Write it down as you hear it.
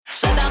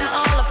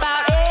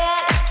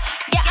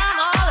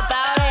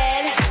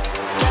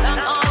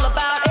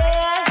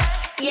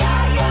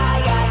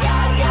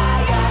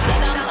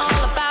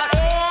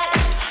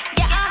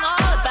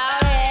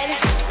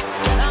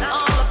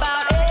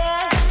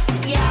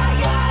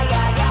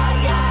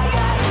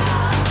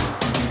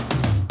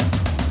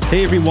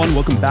Hey everyone,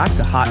 welcome back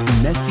to Hot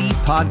and Messy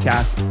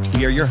Podcast.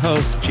 We are your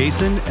hosts,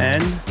 Jason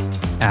and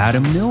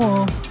Adam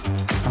Newell.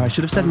 I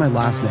should have said my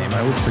last name. I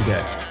always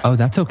forget. Oh,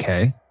 that's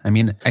okay. I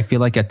mean, I feel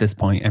like at this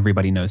point,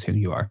 everybody knows who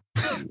you are.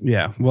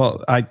 Yeah,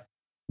 well,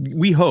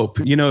 we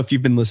hope, if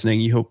you've been listening,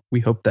 we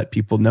hope that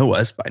people know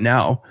us by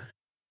now.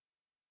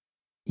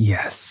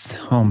 Yes.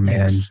 Oh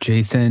man, yes.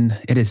 Jason,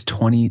 it is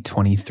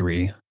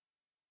 2023.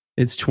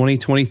 It's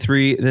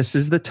 2023. This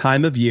is the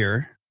time of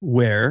year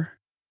where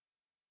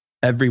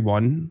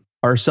everyone,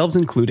 ourselves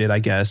included, I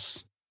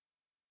guess,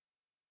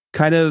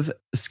 kind of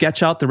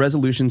sketch out the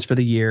resolutions for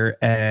the year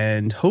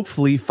and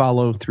hopefully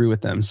follow through with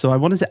them. So I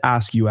wanted to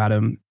ask you,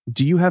 Adam,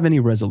 do you have any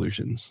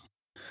resolutions?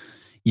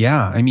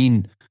 Yeah, I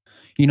mean,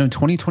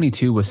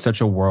 2022 was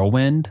such a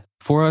whirlwind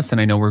for us, and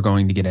I know we're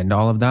going to get into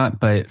all of that,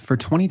 but for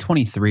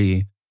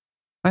 2023,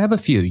 I have a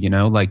few,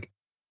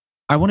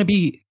 I want to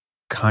be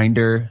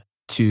kinder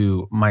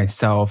to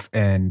myself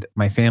and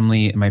my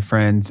family and my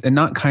friends, and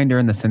not kinder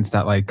in the sense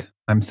that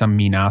I'm some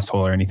mean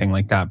asshole or anything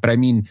like that. But I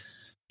mean,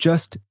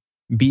 just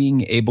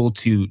being able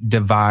to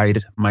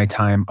divide my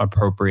time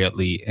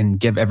appropriately and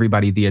give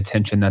everybody the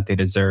attention that they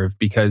deserve.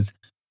 Because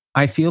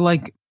I feel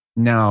like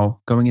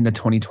now going into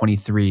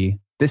 2023,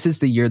 this is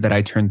the year that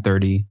I turned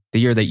 30, the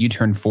year that you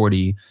turned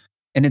 40.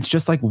 And it's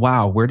just like,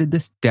 wow, where did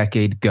this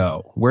decade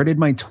go? Where did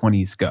my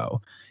 20s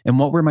go? And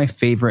what were my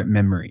favorite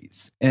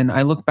memories? And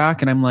I look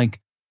back and I'm like,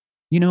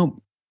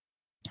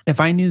 if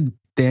I knew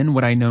then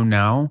what I know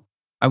now,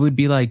 I would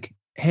be like,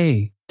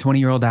 hey,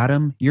 20-year-old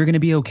Adam, you're going to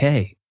be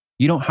okay.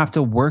 You don't have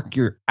to work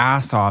your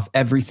ass off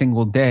every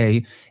single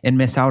day and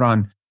miss out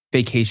on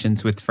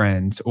vacations with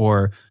friends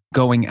or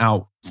going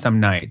out some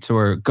nights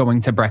or going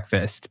to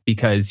breakfast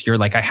because you're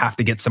like, I have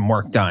to get some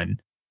work done.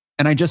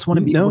 And I just want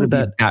to be able to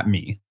be at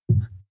me.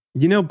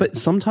 But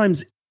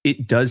sometimes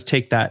it does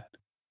take that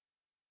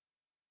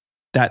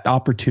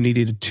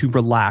opportunity to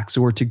relax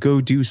or to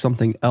go do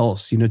something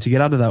else, to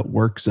get out of that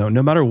work zone,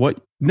 no matter what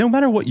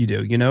you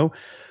do,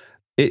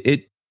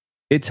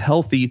 it's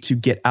healthy to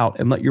get out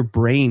and let your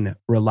brain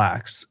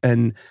relax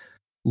and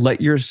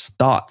let your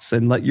thoughts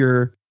and let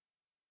your,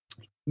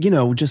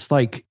 it's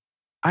like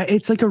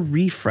a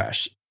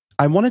refresh.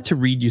 I wanted to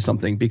read you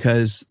something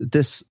because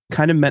this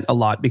kind of meant a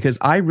lot, because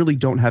I really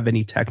don't have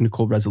any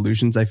technical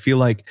resolutions. I feel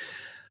like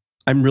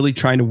I'm really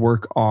trying to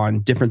work on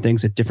different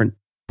things at different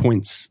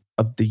points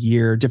of the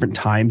year, different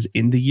times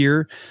in the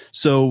year.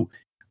 So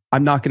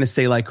I'm not going to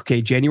say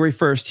okay, January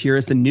 1st, here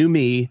is the new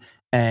me.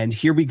 And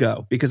here we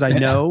go, because I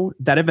know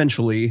that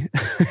eventually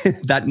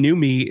that new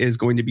me is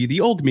going to be the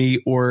old me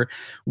or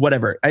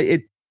whatever.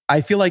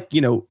 I feel like,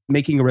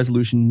 making a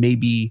resolution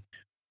maybe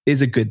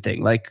is a good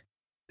thing,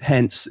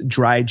 hence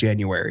dry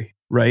January,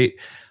 right?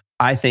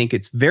 I think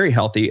it's very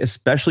healthy,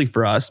 especially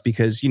for us,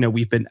 because,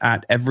 we've been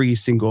at every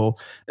single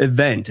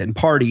event and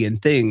party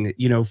and thing,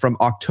 from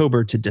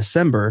October to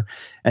December,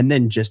 and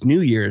then just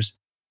New Year's.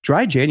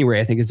 Dry January,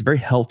 I think, is a very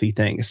healthy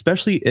thing,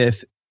 especially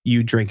if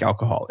you drink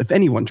alcohol, if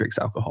anyone drinks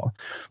alcohol.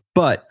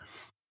 But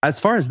as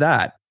far as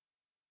that,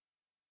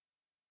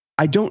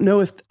 I don't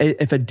know if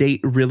a date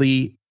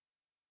really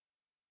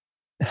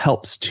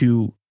helps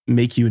to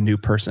make you a new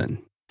person.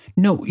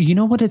 No, you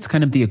know what it's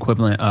kind of the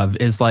equivalent of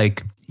is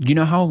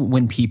how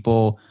when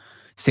people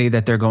say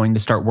that they're going to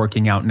start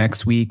working out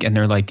next week and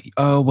they're like,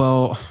 oh,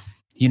 well,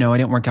 I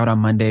didn't work out on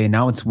Monday.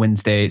 Now it's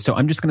Wednesday. So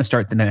I'm just going to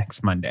start the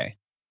next Monday.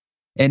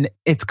 And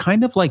it's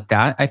kind of like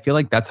that. I feel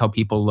like that's how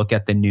people look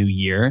at the new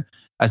year,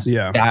 as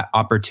that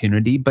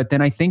opportunity. But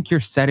then I think you're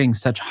setting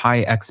such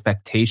high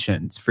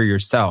expectations for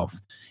yourself.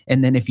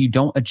 And then if you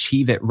don't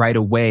achieve it right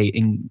away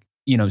and,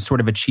 sort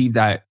of achieve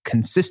that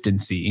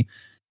consistency,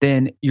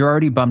 then you're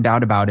already bummed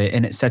out about it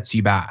and it sets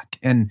you back.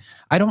 And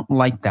I don't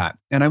like that.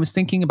 And I was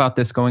thinking about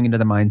this going into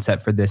the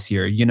mindset for this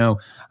year.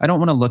 I don't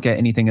want to look at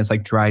anything as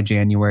dry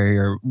January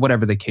or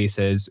whatever the case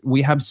is.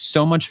 We have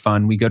so much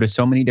fun. We go to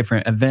so many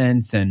different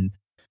events and,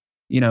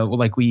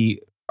 we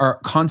are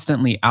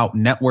constantly out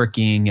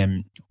networking,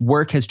 and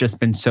work has just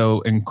been so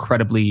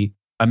incredibly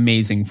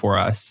amazing for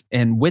us.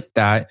 And with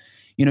that,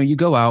 you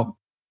go out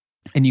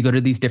and you go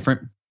to these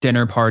different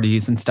dinner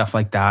parties and stuff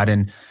like that.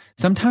 And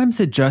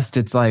sometimes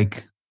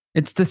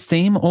it's the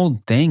same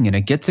old thing and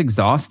it gets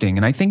exhausting.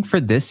 And I think for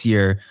this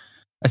year,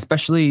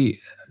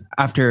 especially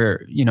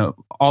after,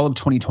 all of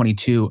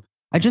 2022,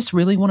 I just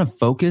really want to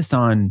focus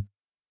on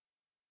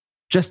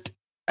just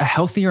a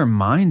healthier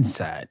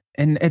mindset.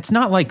 And it's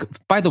not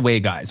by the way,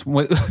 guys,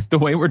 the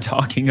way we're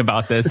talking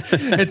about this,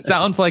 it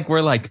sounds like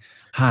we're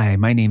hi,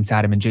 my name's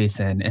Adam and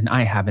Jason, and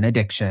I have an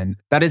addiction.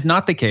 That is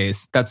not the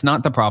case. That's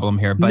not the problem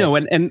here. But no,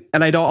 and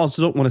I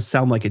also don't want to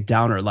sound like a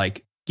downer,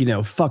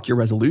 fuck your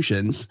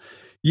resolutions.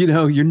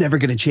 You're never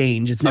going to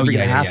change. It's never going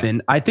to happen.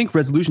 Yeah. I think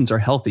resolutions are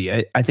healthy.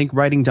 I think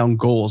writing down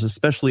goals,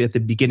 especially at the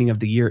beginning of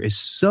the year, is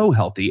so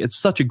healthy. It's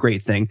such a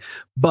great thing.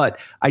 But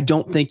I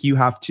don't think you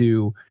have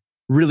to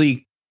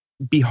really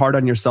be hard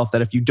on yourself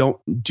that if you don't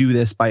do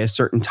this by a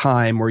certain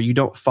time or you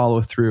don't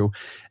follow through.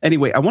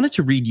 Anyway, I wanted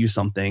to read you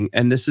something,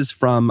 and this is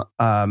from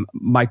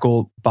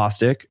Michael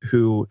Bostic,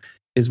 who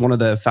is one of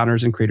the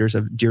founders and creators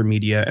of Dear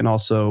Media and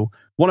also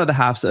one of the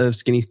halves of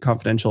Skinny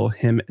Confidential,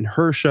 him and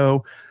her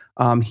show.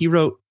 He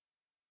wrote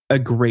a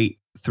great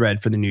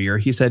thread for the new year.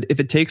 He said, if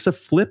it takes a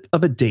flip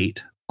of a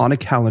date on a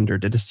calendar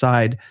to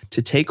decide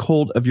to take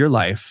hold of your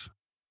life,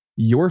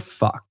 you're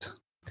fucked.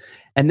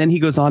 And then he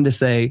goes on to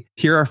say,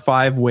 here are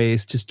 5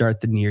 ways to start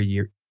the new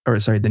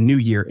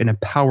year in a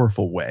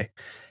powerful way.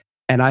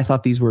 And I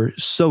thought these were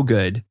so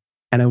good,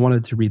 and I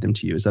wanted to read them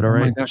to you. Is that all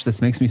right? Oh my gosh,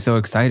 this makes me so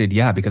excited.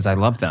 Yeah, because I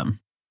love them.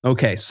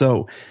 Okay,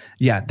 so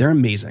yeah, they're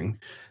amazing.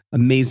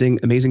 Amazing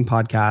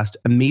podcast.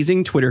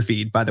 Amazing Twitter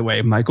feed, by the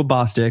way. Michael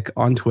Bostic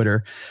on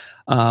Twitter.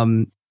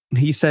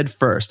 He said,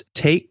 first,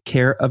 take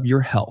care of your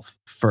health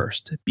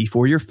first,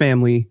 before your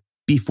family,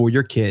 before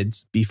your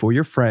kids, before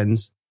your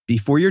friends,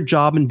 before your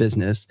job and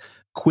business.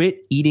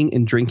 Quit eating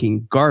and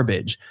drinking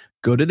garbage.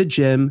 Go to the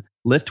gym,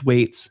 lift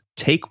weights,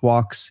 take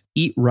walks,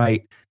 eat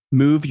right,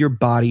 move your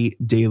body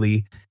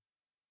daily,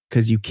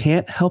 because you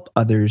can't help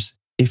others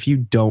if you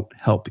don't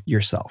help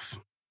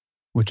yourself.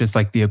 Which is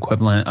like the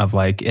equivalent of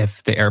like,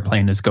 if the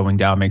airplane is going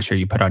down, make sure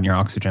you put on your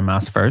oxygen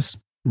mask first.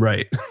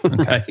 Right.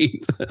 Okay.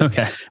 Right.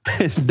 Okay.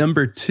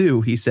 Number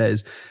 2, he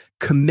says,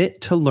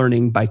 commit to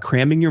learning by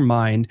cramming your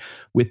mind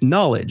with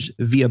knowledge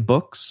via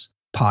books,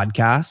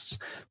 podcasts.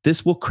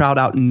 This will crowd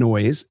out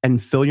noise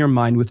and fill your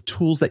mind with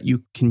tools that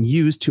you can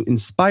use to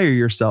inspire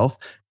yourself,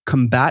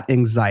 combat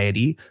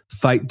anxiety,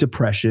 fight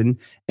depression,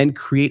 and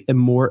create a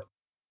more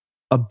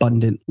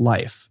abundant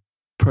life.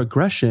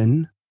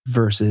 Progression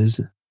versus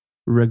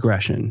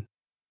regression.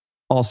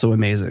 Also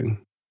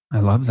amazing. I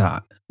love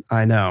that.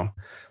 I know.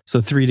 So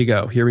 3 to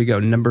go. Here we go.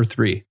 Number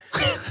 3.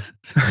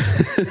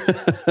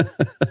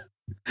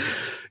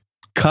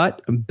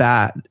 Cut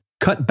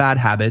bad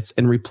habits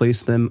and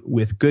replace them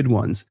with good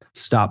ones.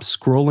 Stop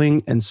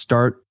scrolling and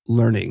start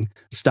learning.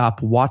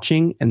 Stop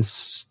watching and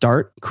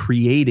start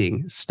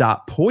creating.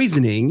 Stop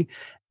poisoning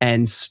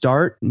and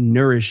start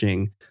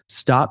nourishing.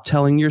 Stop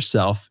telling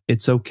yourself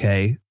it's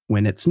okay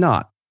when it's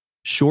not.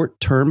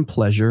 Short-term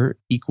pleasure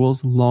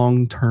equals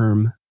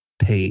long-term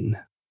pain.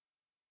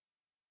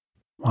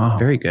 Wow.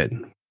 Very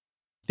good.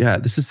 Yeah,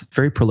 this is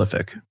very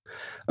prolific.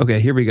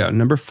 Okay, here we go.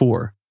 Number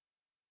 4.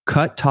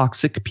 Cut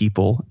toxic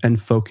people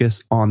and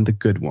focus on the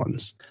good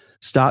ones.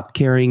 Stop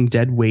carrying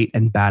dead weight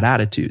and bad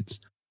attitudes.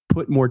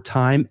 Put more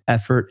time,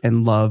 effort,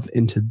 and love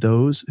into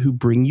those who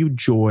bring you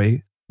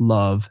joy,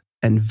 love,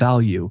 and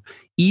value,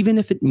 even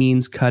if it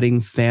means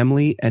cutting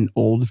family and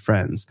old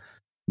friends.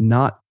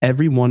 Not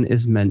everyone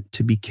is meant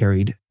to be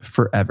carried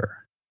forever.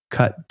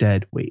 Cut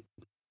dead weight.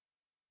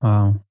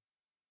 Wow.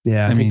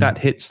 Yeah, I think that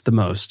hits the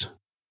most.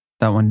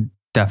 That one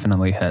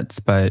definitely hits,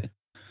 but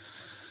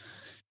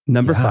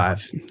Number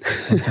 5.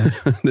 Okay.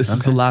 This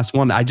is the last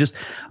one.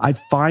 I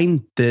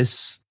find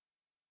this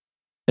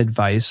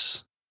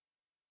advice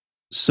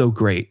so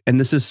great. And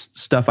this is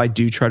stuff I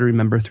do try to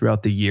remember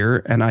throughout the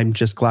year. And I'm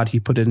just glad he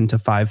put it into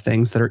 5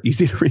 things that are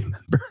easy to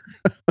remember.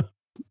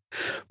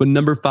 But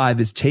number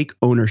 5 is take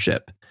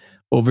ownership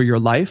over your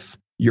life,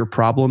 your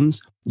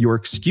problems, your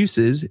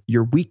excuses,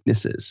 your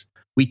weaknesses.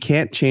 We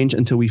can't change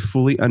until we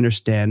fully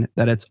understand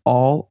that it's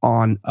all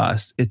on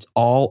us. It's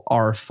all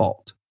our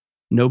fault.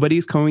 No one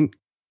is coming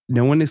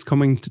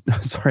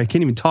sorry, I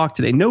can't even talk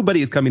today.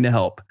 Nobody is coming to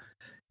help,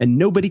 and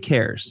nobody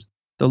cares.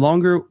 The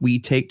longer we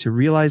take to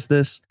realize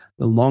this,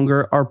 the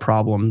longer our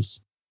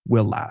problems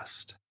will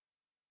last.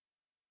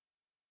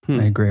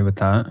 I agree with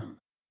that.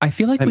 I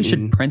feel like we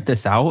should print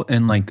this out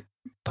and like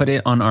put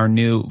it on our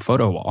new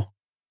photo wall.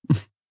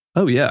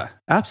 Oh yeah,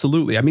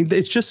 absolutely. I mean,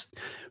 it's just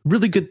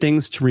really good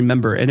things to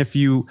remember. And if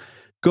you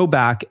go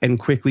back and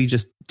quickly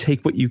just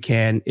take what you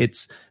can,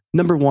 it's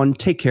number 1,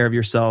 take care of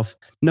yourself.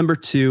 Number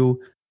 2,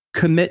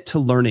 commit to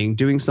learning,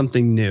 doing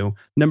something new.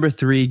 Number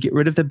 3, get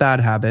rid of the bad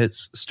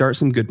habits, start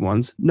some good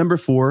ones. Number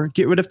 4,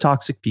 get rid of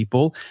toxic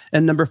people.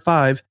 And number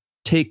 5,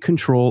 take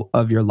control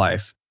of your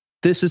life.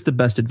 This is the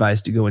best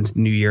advice to go into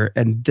the new year.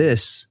 And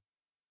this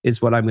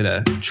is what I'm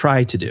going to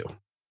try to do.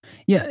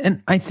 Yeah.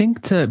 And I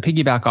think to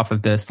piggyback off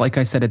of this, like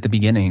I said at the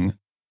beginning,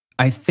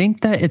 I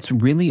think that it's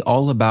really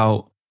all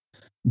about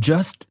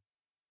just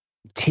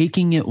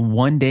taking it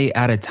one day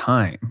at a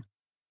time.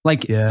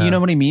 Like, you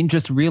know what I mean?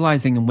 Just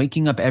realizing and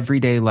waking up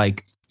every day,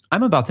 like,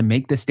 I'm about to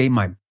make this day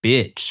my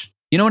bitch.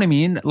 You know what I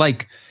mean?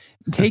 Like,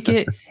 take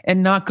it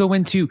and not go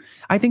into,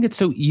 I think it's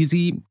so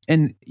easy.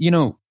 And, you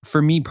know,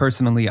 for me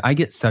personally, I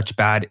get such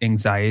bad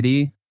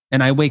anxiety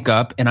and I wake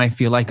up and I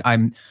feel like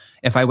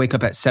if I wake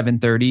up at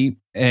 7:30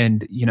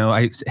 and, you know,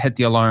 I hit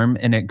the alarm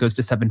and it goes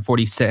to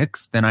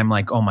 7:46, then I'm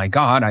like, oh my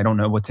God, I don't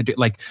know what to do.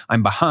 Like,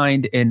 I'm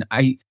behind, and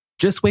I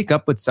just wake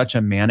up with such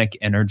a manic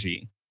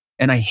energy.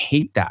 And I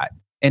hate that.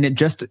 And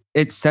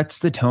it sets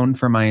the tone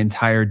for my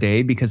entire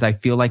day because I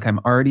feel like I'm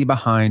already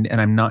behind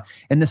and I'm not.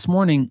 And this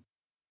morning,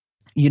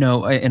 you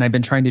know, and I've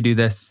been trying to do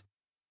this,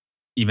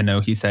 even though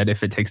he said,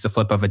 if it takes the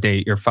flip of a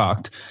date, you're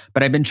fucked.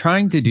 But I've been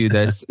trying to do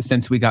this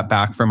since we got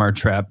back from our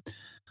trip.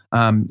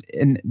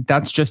 And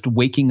that's just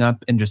waking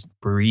up and just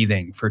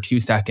breathing for 2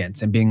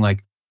 seconds and being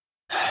like,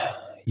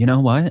 you know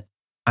what?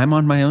 I'm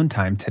on my own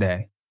time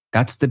today.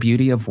 that's the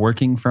beauty of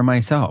working for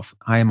myself.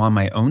 I am on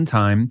my own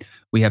time.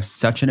 We have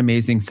such an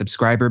amazing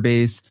subscriber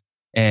base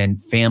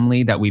and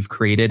family that we've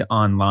created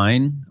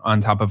online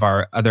on top of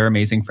our other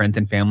amazing friends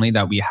and family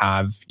that we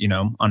have,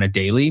 on a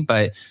daily.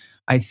 But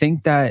I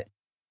think that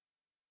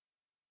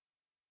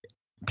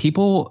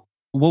people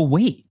will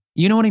wait.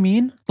 You know what I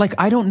mean? Like,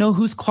 I don't know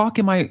whose clock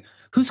am I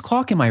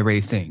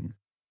racing?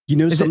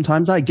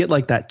 Sometimes I get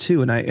like that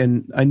too.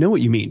 And I know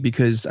what you mean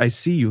because I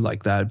see you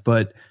like that,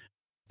 but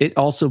it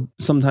also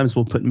sometimes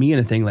will put me in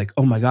a thing like,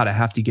 oh my God, I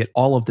have to get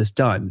all of this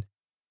done.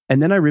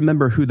 And then I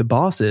remember who the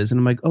boss is and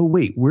I'm like, oh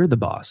wait, we're the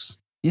boss.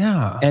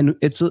 Yeah. And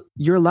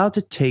you're allowed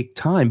to take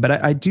time. But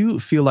I do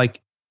feel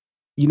like,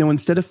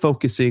 instead of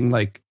focusing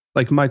like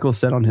Michael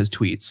said on his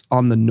tweets,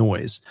 on the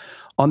noise,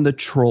 on the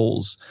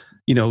trolls,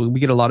 we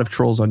get a lot of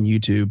trolls on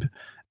YouTube.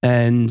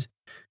 And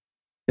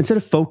instead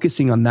of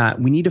focusing on that,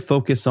 we need to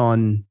focus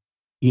on,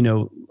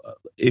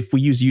 if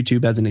we use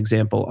YouTube as an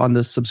example, on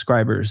the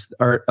subscribers,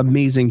 our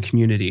amazing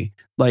community.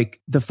 Like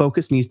the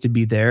focus needs to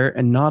be there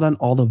and not on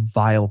all the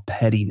vile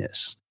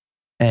pettiness.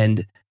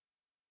 And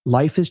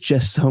life is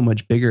just so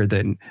much bigger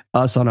than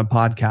us on a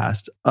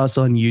podcast, us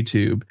on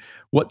YouTube,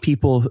 what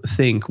people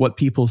think, what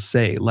people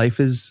say. Life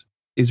is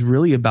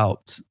really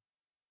about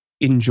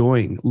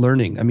enjoying,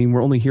 learning. I mean,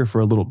 we're only here for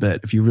a little bit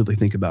if you really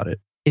think about it.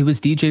 It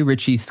was DJ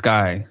Richie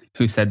Sky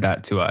who said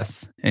that to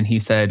us. And he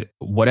said,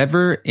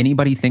 whatever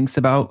anybody thinks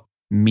about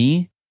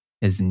me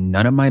is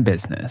none of my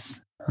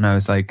business. And I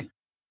was like,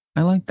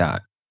 I like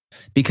that.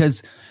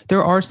 Because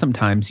there are some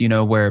times,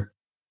 where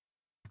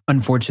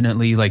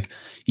unfortunately, like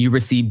you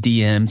receive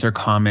DMs or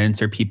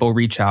comments or people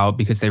reach out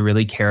because they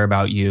really care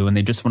about you and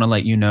they just want to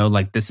let you know,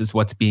 like, this is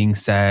what's being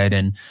said.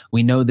 And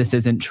we know this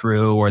isn't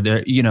true, or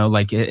they're,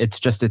 like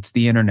it's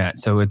the internet.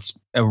 So it's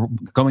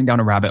going down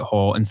a rabbit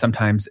hole. And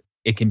sometimes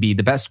it can be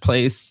the best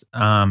place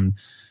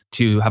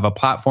to have a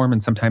platform.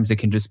 And sometimes it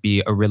can just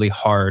be a really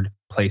hard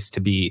place to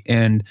be.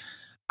 And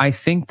I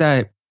think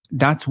that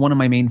that's one of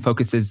my main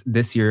focuses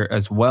this year,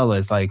 as well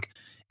as like,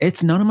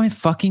 it's none of my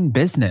fucking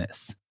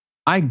business.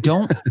 I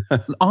don't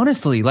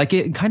honestly, like,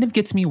 it kind of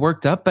gets me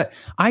worked up, but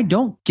I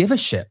don't give a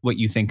shit what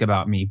you think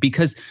about me,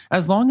 because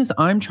as long as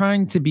I'm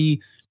trying to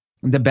be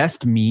the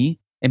best me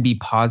and be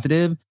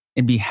positive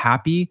and be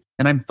happy,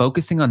 and I'm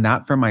focusing on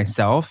that for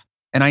myself,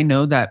 and I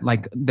know that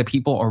like the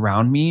people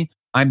around me,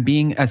 I'm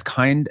being as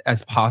kind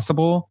as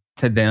possible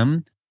to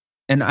them.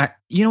 And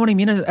you know what I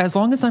mean? As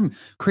long as I'm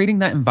creating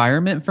that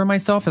environment for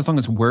myself, as long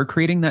as we're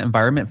creating that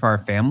environment for our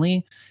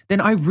family,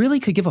 then I really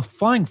could give a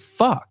flying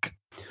fuck.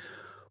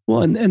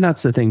 Well, and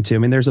that's the thing too. I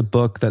mean, there's a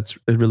book that's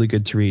really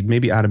good to read.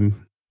 Maybe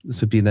Adam, this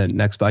would be the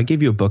next book. I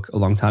gave you a book a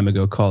long time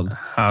ago called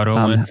How to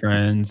Win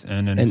Friends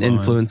and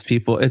Influence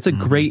People. It's a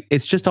great,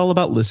 it's just all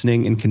about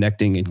listening and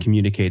connecting and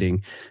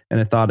communicating.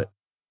 And I thought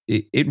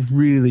it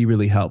really,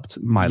 really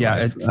helped my life. Yeah,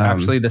 it's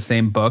actually the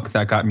same book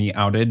that got me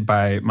outed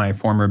by my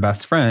former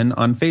best friend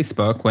on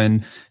Facebook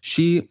when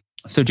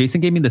so Jason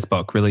gave me this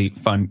book, really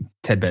fun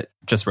tidbit,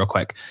 just real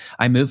quick.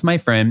 I moved my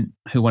friend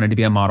who wanted to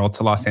be a model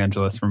to Los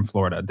Angeles from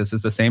Florida. This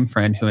is the same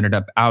friend who ended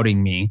up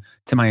outing me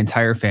to my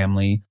entire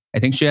family. I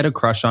think she had a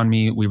crush on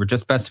me. We were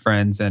just best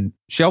friends. And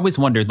she always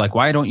wondered, like,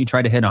 why don't you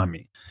try to hit on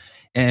me?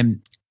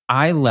 And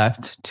I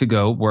left to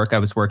go work. I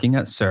was working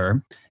at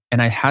SUR.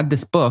 And I had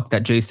this book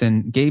that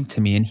Jason gave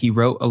to me. And he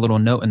wrote a little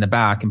note in the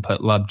back and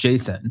put, "Love,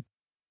 Jason."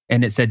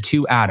 And it said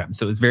to Adam.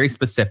 So it was very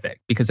specific,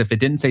 because if it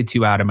didn't say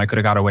to Adam, I could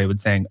have got away with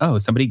saying, oh,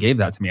 somebody gave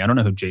that to me. I don't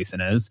know who Jason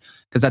is.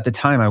 Because at the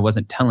time I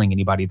wasn't telling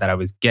anybody that I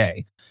was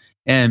gay.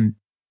 And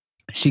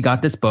she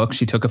got this book.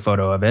 She took a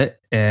photo of it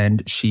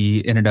and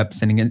she ended up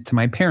sending it to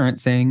my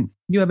parents saying,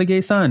 "You have a gay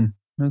son." And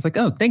I was like,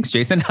 oh, thanks,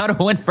 Jason. How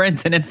to Win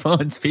Friends and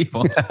Influence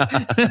People.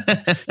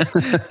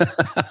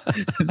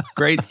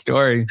 Great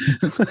story.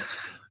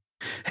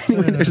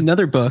 Anyway, there's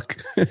another book.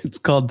 It's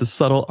called The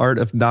Subtle Art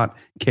of Not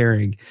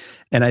Caring.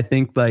 And I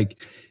think,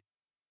 like,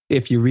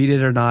 if you read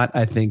it or not,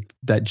 I think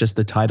that just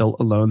the title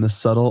alone, The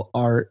Subtle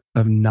Art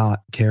of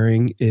Not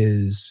Caring,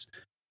 is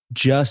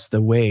just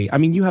the way. I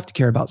mean, you have to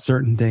care about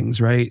certain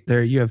things, right?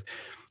 There you have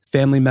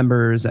family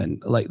members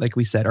and like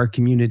we said, our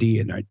community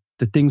and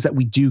the things that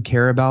we do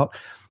care about.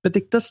 But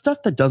the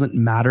stuff that doesn't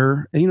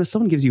matter,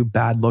 someone gives you a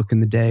bad look in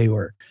the day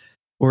or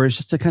it's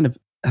just a kind of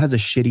has a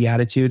shitty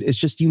attitude. It's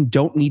just, you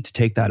don't need to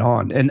take that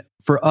on. And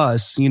for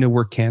us,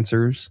 we're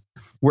cancers,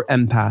 we're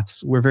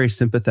empaths, we're very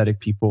sympathetic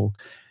people.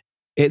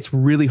 It's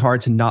really hard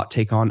to not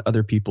take on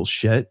other people's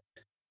shit.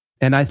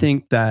 And I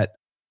think that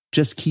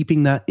just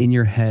keeping that in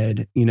your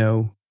head,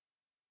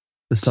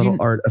 the subtle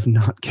art of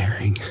not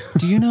caring.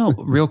 Do you know,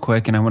 real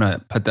quick, and I want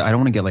to I don't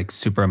want to get like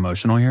super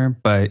emotional here,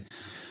 but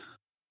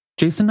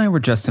Jason and I were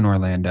just in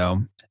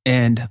Orlando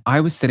and I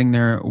was sitting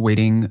there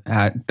waiting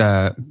at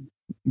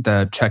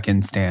the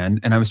check-in stand,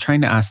 and I was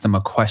trying to ask them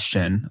a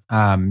question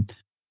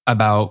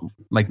about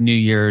like New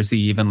Year's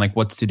Eve and like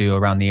what's to do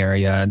around the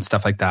area and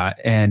stuff like that.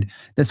 And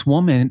this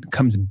woman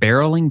comes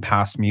barreling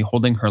past me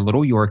holding her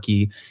little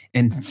Yorkie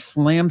and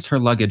slams her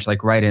luggage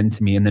like right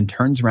into me and then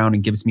turns around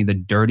and gives me the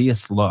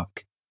dirtiest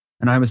look.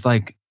 And I was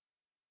like,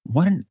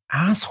 what an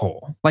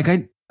asshole. Like,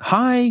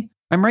 hi,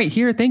 I'm right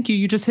here. Thank you.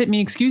 You just hit me.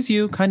 Excuse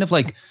you. Kind of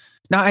like,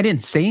 now I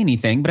didn't say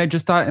anything, but I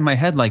just thought in my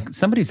head, like,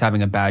 somebody's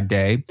having a bad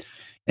day.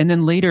 And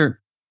then later,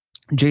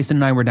 Jason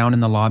and I were down in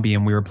the lobby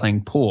and we were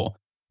playing pool.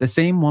 The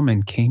same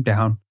woman came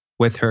down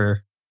with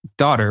her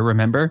daughter,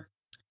 remember?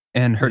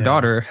 And her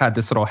daughter had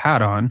this little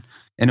hat on,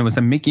 and it was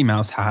a Mickey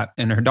Mouse hat,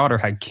 and her daughter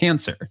had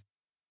cancer.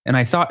 And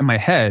I thought in my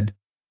head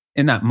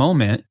in that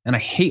moment, and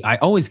I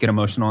always get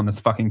emotional on this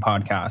fucking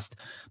podcast,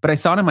 but I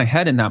thought in my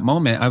head in that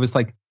moment, I was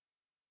like,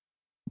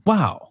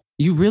 wow,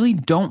 you really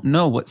don't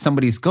know what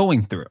somebody's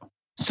going through.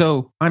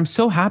 So I'm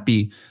so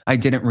happy I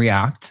didn't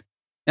react.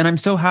 And I'm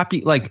so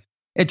happy, like,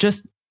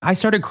 I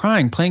started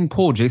crying playing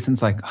pool.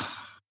 Jason's like, oh,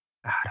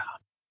 Adam.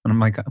 And I'm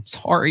like, I'm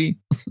sorry.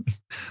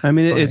 I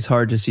mean, it's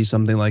hard to see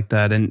something like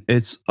that. And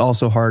it's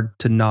also hard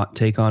to not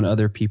take on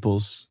other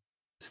people's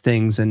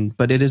things.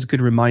 But it is a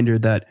good reminder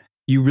that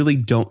you really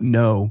don't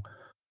know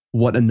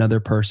what another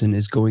person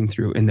is going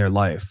through in their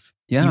life.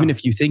 Yeah. Even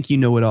if you think you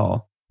know it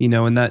all,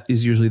 and that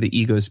is usually the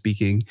ego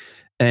speaking.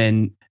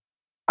 And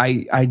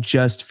I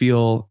just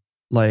feel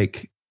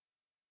like,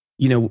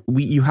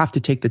 you have to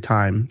take the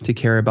time to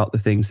care about the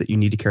things that you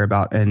need to care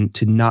about and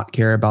to not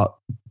care about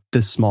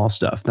the small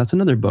stuff. That's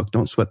another book.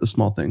 Don't sweat the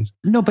small things.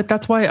 No, but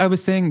that's why I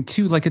was saying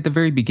too, like at the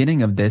very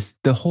beginning of this,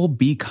 the whole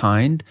be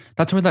kind,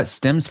 that's where that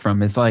stems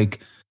from, is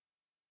like,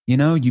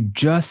 you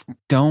just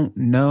don't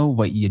know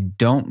what you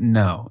don't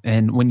know.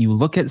 And when you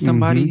look at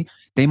somebody,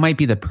 they might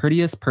be the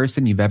prettiest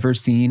person you've ever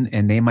seen,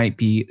 and they might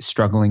be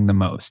struggling the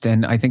most.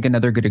 And I think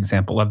another good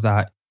example of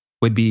that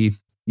would be,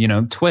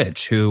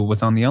 Twitch, who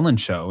was on the Ellen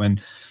Show, and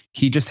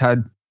he just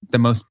had the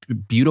most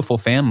beautiful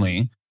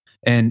family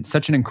and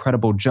such an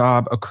incredible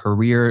job, a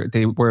career.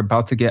 They were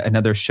about to get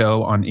another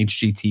show on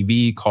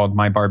HGTV called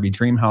My Barbie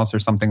Dream House or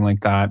something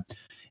like that.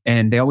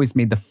 And they always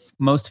made the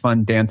most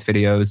fun dance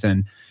videos.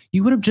 And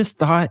you would have just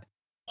thought,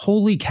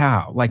 holy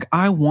cow, like,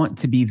 I want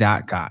to be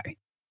that guy.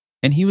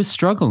 And he was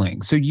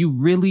struggling. So you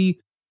really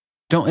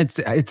don't,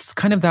 it's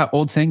kind of that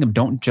old saying of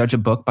don't judge a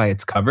book by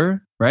its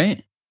cover,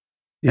 right?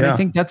 Yeah. And I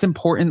think that's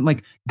important.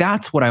 Like,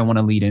 that's what I want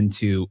to lead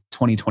into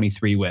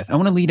 2023 with. I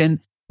want to lead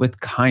in with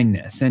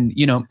kindness. And,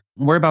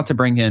 we're about to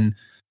bring in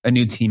a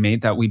new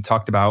teammate that we've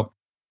talked about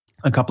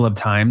a couple of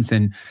times.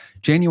 And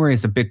January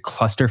is a big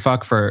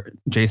clusterfuck for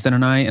Jason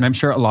and I. And I'm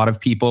sure a lot of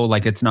people,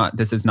 like,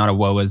 this is not a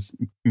woe is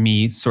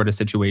me sort of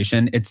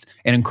situation. It's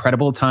an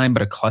incredible time,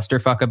 but a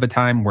clusterfuck of a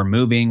time. We're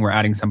moving, we're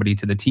adding somebody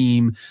to the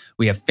team.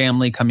 We have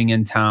family coming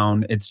in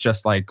town. It's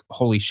just like,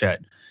 holy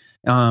shit.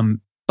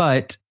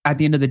 But at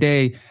the end of the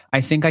day, I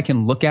think I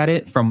can look at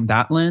it from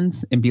that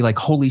lens and be like,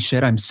 holy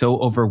shit, I'm so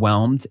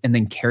overwhelmed, and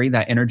then carry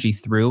that energy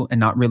through and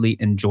not really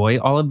enjoy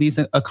all of these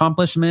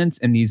accomplishments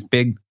and these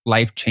big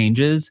life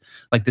changes.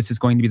 Like, this is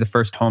going to be the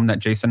first home that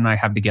Jason and I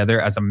have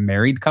together as a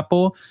married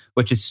couple,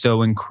 which is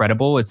so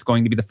incredible. It's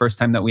going to be the first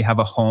time that we have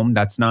a home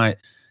that's not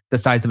the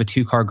size of a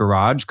 2-car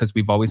garage, because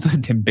we've always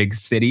lived in big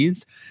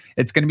cities.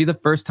 It's going to be the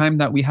first time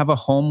that we have a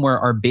home where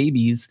our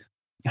babies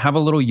have a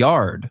little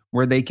yard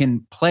where they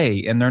can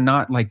play and they're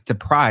not like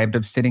deprived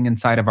of sitting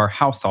inside of our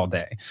house all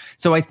day.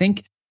 So I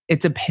think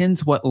it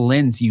depends what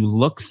lens you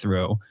look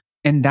through.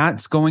 And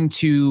that's going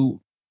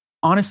to,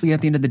 honestly,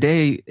 at the end of the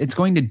day, it's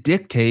going to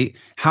dictate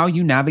how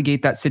you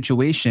navigate that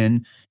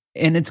situation.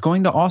 And it's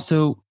going to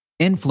also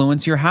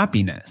influence your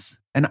happiness.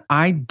 And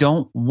I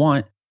don't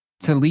want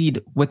to lead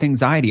with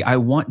anxiety. I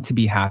want to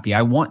be happy.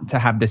 I want to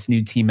have this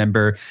new team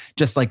member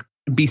just like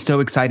be so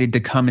excited to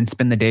come and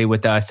spend the day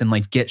with us and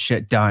like get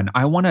shit done.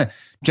 I want to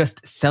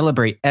just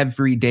celebrate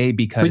every day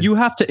because... But you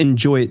have to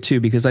enjoy it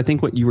too, because I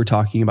think what you were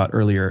talking about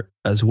earlier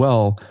as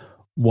well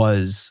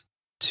was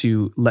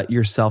to let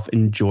yourself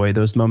enjoy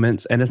those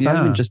moments. And it's not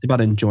even just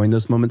about enjoying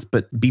those moments,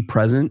 but be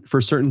present for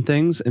certain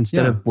things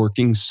instead of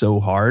working so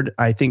hard.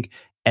 I think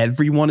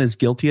everyone is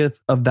guilty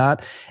of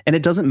that. And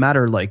it doesn't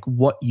matter like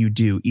what you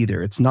do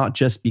either. It's not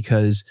just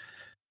because,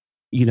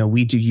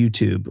 we do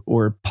YouTube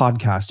or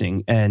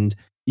podcasting and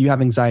you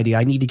have anxiety.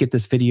 I need to get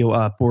this video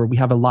up, or we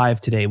have a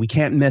live today. We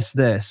can't miss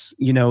this.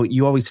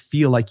 You always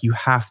feel like you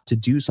have to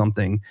do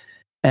something.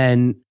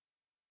 And,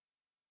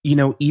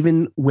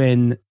 even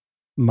when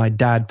my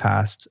dad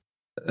passed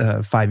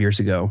 5 years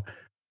ago,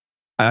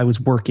 I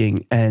was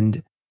working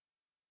and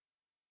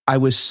I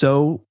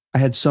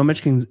had so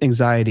much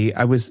anxiety.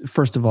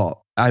 First of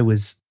all, I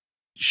was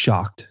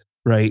shocked,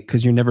 right?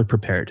 Because you're never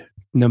prepared,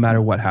 no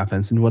matter what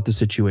happens and what the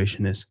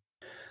situation is.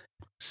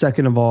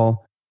 Second of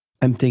all,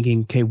 I'm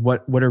thinking, okay,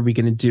 what are we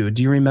going to do?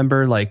 Do you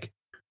remember like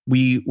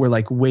we were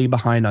like way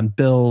behind on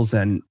bills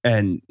and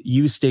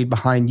you stayed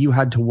behind, you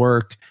had to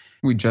work.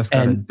 We just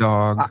got a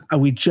dog.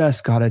 We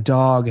just got a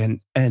dog.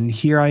 And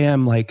here I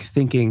am like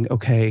thinking,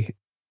 okay,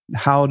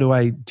 how do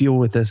I deal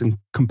with this and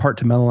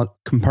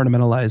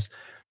compartmentalize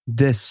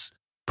this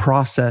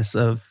process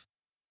of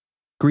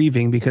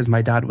grieving because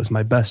my dad was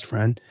my best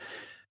friend?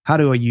 How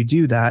do you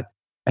do that?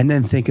 And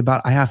then think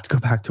about, I have to go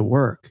back to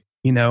work,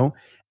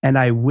 and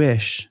I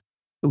wish,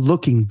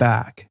 looking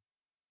back,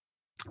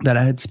 that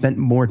I had spent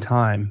more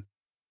time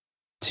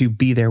to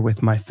be there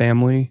with my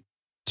family,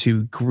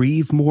 to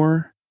grieve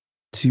more,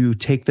 to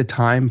take the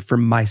time for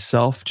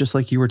myself, just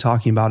like you were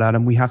talking about,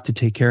 Adam. We have to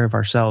take care of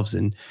ourselves,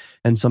 and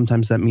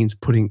sometimes that means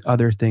putting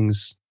other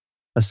things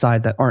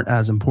aside that aren't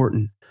as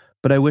important.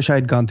 But I wish I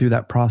had gone through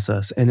that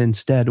process. And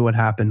instead, what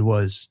happened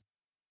was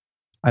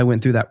I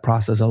went through that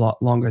process a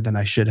lot longer than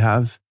I should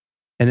have.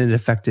 And it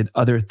affected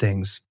other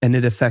things, and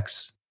it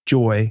affects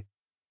joy.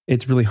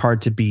 It's really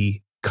hard to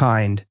be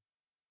kind.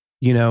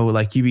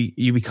 Like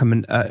you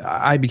become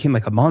I became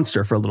like a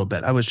monster for a little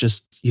bit. I was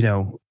just,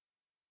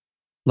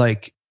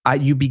 like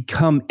you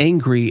become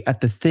angry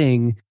at the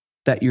thing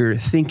that you're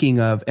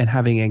thinking of and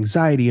having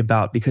anxiety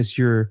about because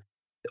you're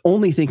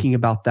only thinking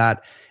about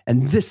that.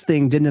 And this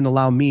thing didn't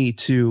allow me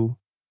to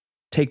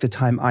take the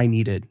time I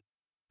needed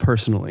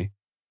personally,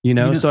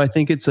 So I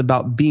think it's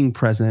about being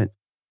present,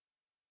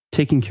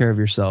 taking care of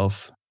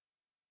yourself.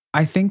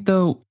 I think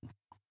though,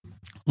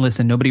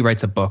 listen, nobody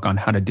writes a book on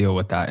how to deal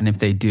with that. And if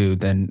they do,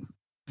 then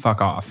fuck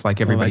off.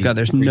 Like everybody. Oh my God,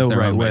 there's no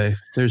right way.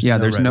 There's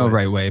no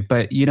right way.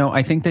 But,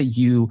 I think that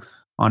you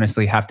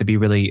honestly have to be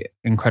really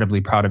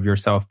incredibly proud of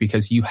yourself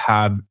because you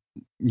have,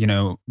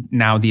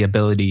 now the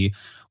ability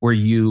where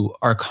you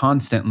are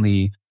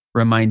constantly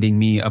reminding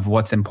me of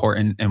what's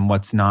important and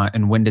what's not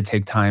and when to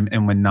take time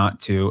and when not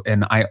to.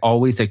 And I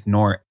always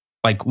ignore it.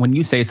 Like when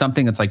you say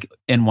something, it's like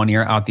in one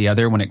ear, out the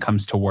other. When it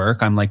comes to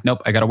work, I'm like,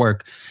 nope, I got to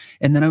work.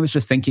 And then I was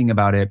just thinking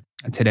about it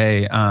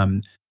today.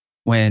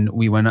 When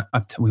we went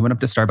up to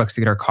Starbucks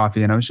to get our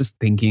coffee, and I was just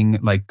thinking,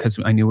 like, because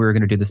I knew we were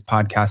going to do this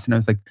podcast, and I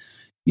was like,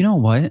 you know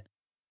what?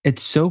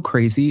 It's so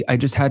crazy. I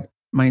just had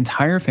my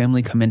entire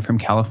family come in from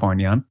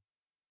California,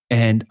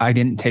 and I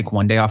didn't take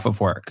one day off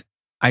of work.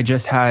 I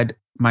just had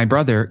my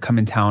brother come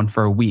in town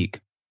for a week.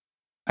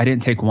 I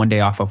didn't take one day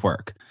off of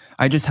work.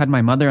 I just had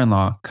my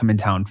mother-in-law come in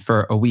town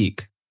for a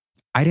week.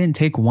 I didn't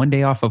take one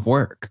day off of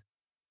work.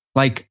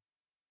 Like,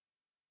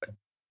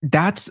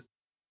 that's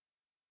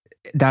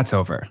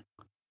over.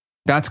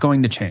 That's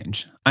going to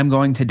change. I'm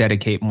going to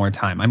dedicate more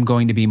time. I'm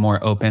going to be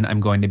more open. I'm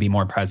going to be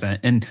more present.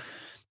 And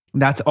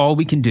that's all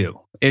we can do.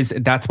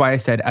 That's why I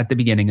said at the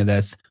beginning of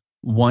this,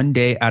 one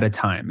day at a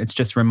time. It's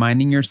just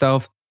reminding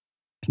yourself.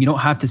 You don't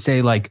have to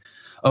say like,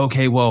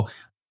 okay, well,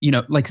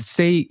 like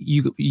say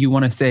you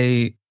want to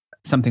say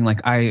something like,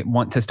 I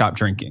want to stop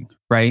drinking,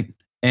 right?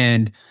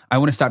 And I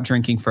want to stop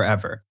drinking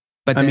forever.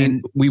 But I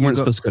mean, we weren't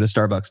supposed to go to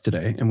Starbucks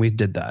today, and we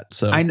did that.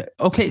 So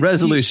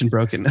resolution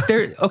broken.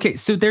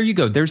 So there you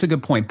go. There's a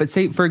good point. But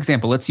say, for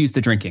example, let's use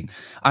the drinking.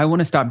 I want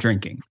to stop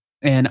drinking.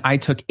 And I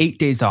took 8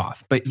 days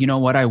off. But you know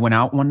what? I went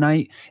out one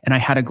night and I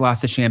had a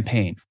glass of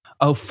champagne.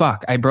 Oh,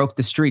 fuck. I broke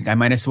the streak. I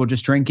might as well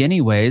just drink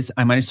anyways.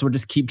 I might as well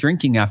just keep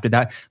drinking after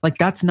that. Like,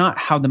 that's not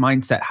how the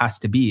mindset has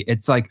to be.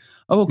 It's like,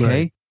 oh, okay,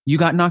 right. You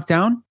got knocked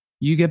down.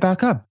 You get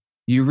back up.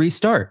 You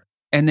restart.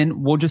 And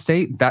then we'll just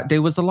say that day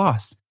was a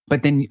loss.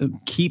 But then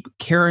keep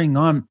carrying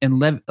on and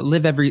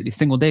live every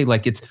single day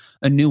like it's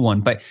a new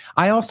one. But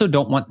I also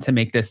don't want to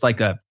make this like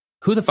a,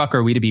 who the fuck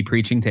are we to be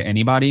preaching to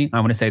anybody?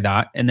 I want to say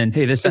that. And then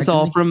hey, this is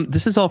all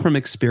from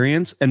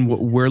experience and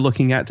what we're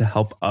looking at to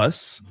help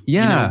us.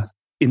 Yeah.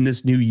 In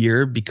this new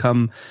year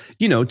become,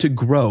 to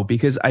grow,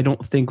 because I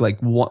don't think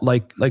like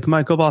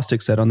Michael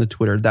Bostic said on the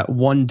Twitter, that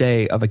one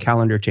day of a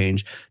calendar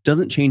change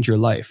doesn't change your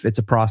life. It's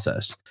a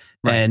process.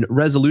 Right. And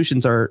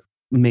resolutions are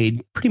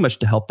made pretty much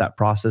to help that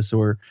process.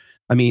 Or,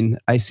 I mean,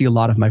 I see a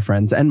lot of my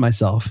friends and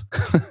myself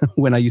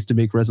when I used to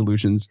make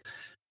resolutions,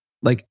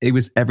 like it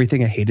was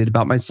everything I hated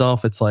about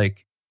myself. It's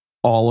like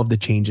all of the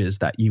changes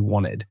that you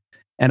wanted.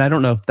 And I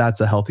don't know if that's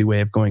a healthy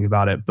way of going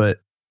about it, but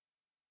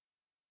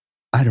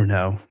I don't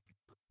know.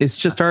 It's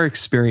just our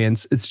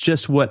experience. It's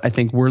just what I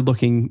think we're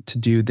looking to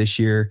do this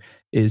year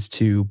is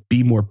to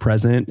be more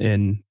present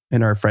in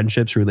our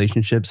friendships,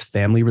 relationships,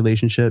 family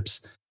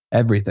relationships,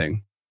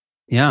 everything.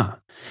 Yeah.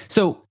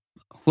 So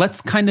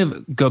let's kind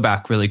of go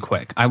back really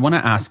quick. I want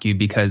to ask you,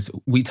 because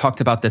we talked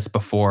about this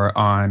before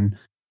on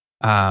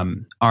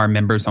our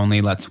members only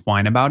Let's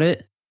Whine About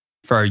It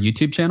for our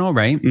YouTube channel,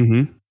 right?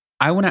 Mm-hmm.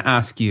 I want to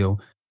ask you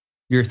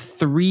your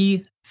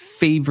 3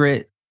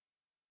 favorite,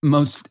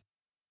 most,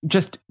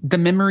 just the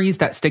memories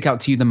that stick out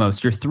to you the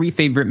most, your 3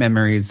 favorite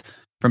memories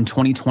from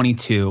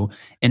 2022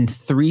 and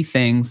 3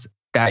 things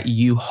that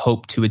you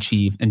hope to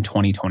achieve in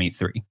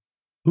 2023.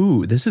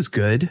 Ooh, this is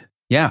good.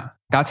 Yeah,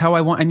 that's how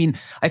I want. I mean,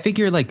 I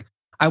figure like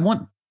I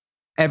want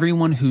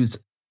everyone who's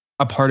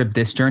a part of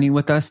this journey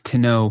with us to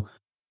know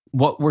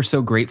what we're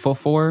so grateful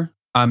for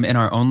in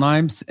our own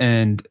lives.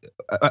 And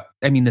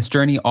I mean, this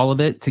journey, all of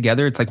it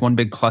together, it's like one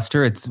big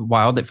cluster. It's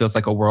wild. It feels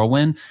like a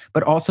whirlwind,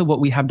 but also what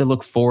we have to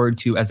look forward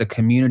to as a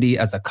community,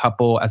 as a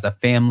couple, as a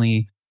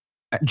family.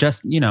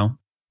 Just,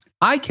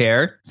 I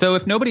care. So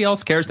if nobody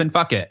else cares, then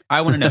fuck it.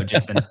 I want to know,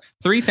 Jason.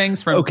 3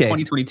 things from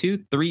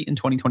 2022, 3 in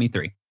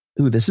 2023.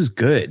 Ooh, this is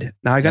good.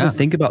 Now I got to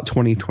think about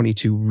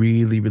 2022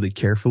 really, really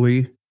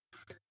carefully.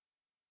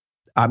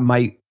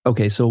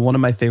 So one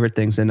of my favorite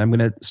things, and I'm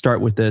going to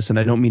start with this, and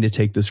I don't mean to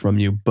take this from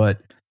you, but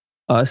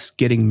us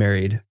getting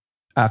married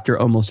after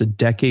almost a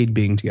decade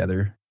being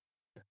together,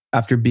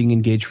 after being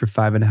engaged for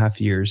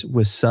 5.5 years,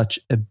 was such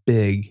a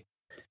big,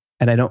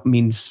 and I don't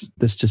mean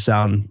this to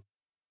sound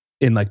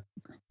in like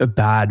a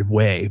bad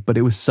way, but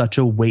it was such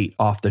a weight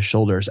off the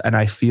shoulders, and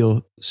I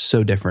feel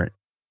so different.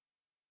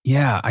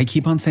 Yeah, I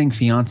keep on saying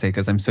fiance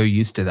because I'm so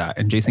used to that.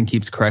 And Jason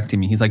keeps correcting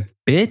me. He's like,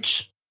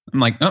 bitch. I'm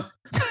like, oh.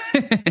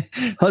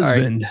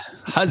 Husband.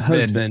 Right.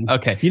 Husband.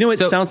 Okay. You know, it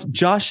sounds,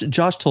 Josh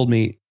told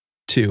me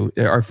too,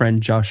 our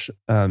friend Josh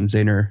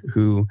Zahner,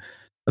 who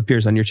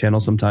appears on your channel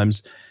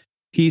sometimes.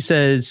 He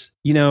says,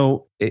 you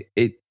know,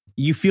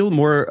 you feel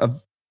more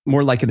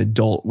like an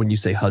adult when you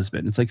say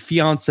husband. It's like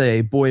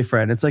fiance,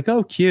 boyfriend. It's like,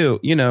 oh, cute.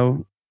 You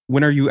know,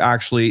 when are you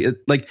actually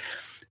like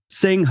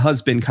saying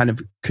husband kind of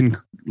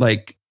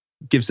like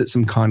gives it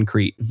some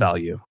concrete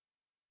value,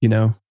 you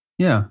know?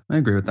 Yeah, I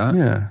agree with that.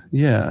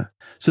 Yeah.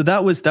 So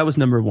that was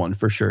number one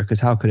for sure, because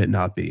how could it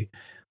not be?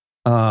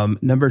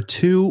 Number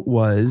two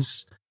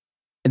was,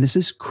 and this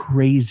is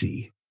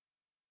crazy,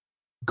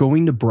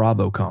 going to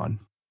BravoCon.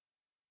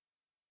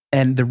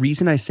 And the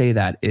reason I say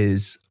that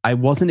is I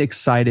wasn't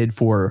excited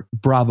for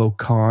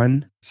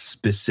BravoCon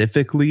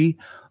specifically,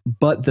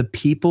 but the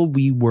people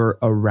we were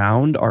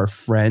around, our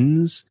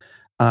friends,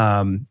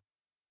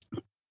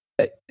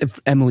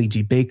 Emily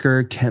D.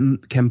 Baker,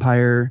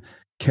 Kempire,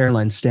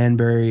 Caroline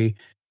Stanbury,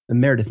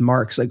 Meredith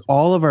Marks, like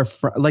all of our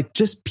like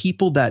just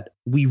people that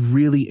we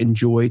really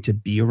enjoy to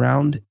be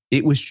around.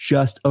 It was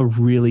just a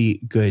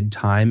really good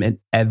time, and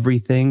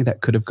everything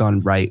that could have gone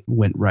right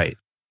went right.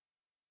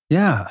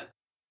 Yeah.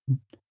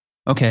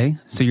 Okay,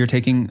 so you're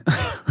taking.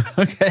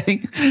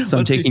 Okay, so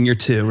I'm taking your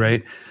two,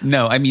 right?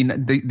 No, I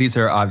mean these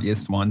are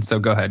obvious ones. So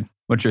go ahead.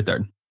 What's your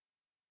third?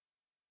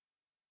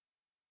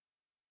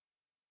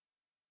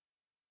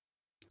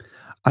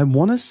 I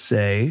want to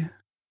say,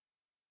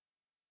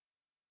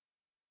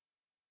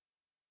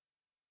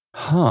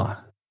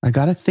 I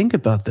got to think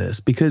about this,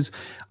 because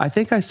I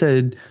think I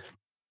said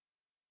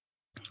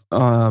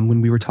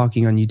when we were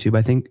talking on YouTube,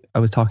 I think I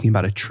was talking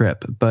about a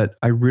trip, but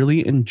I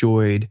really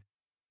enjoyed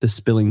the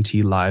Spilling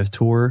Tea live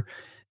tour.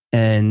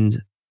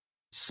 And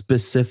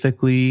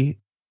specifically,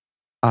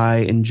 I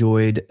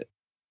enjoyed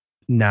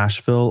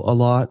Nashville a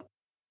lot,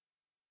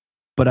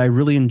 but I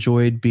really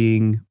enjoyed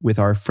being with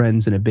our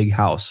friends in a big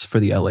house for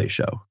the LA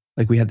show.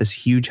 Like we had this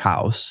huge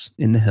house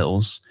in the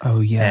hills. Oh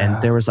yeah.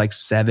 And there was like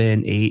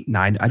 7, 8,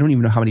 9. I don't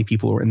even know how many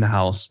people were in the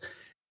house.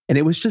 And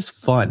it was just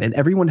fun. And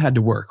everyone had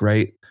to work,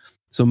 right?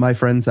 So my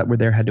friends that were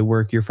there had to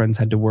work. Your friends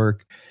had to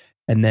work.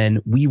 And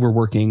then we were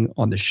working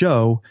on the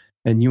show,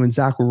 and you and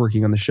Zach were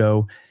working on the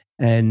show.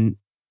 And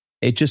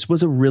it just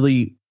was a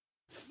really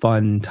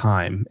fun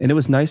time. And it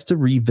was nice to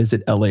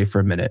revisit LA for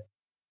a minute.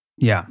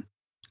 Yeah,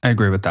 I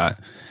agree with that.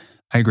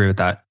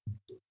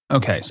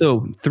 Okay.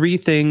 So 3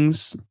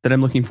 things that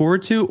I'm looking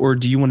forward to, or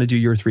do you want to do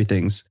your 3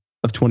 things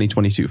of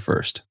 2022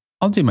 first?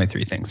 I'll do my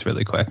 3 things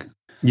really quick.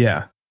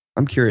 Yeah,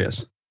 I'm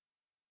curious.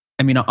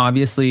 I mean,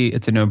 obviously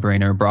it's a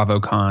no-brainer,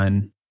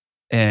 BravoCon,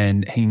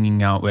 and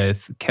hanging out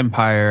with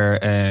Kempire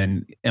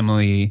and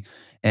Emily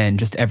and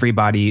just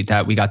everybody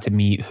that we got to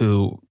meet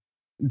who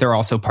they're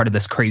also part of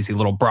this crazy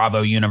little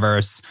Bravo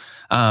universe.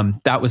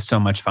 That was so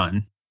much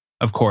fun.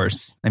 Of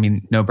course. I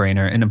mean,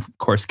 no-brainer. And of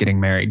course, getting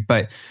married.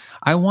 But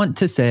I want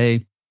to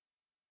say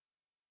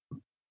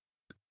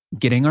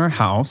getting our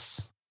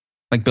house,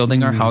 like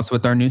building our house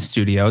with our new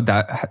studio,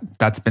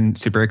 that's been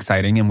super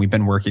exciting. And we've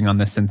been working on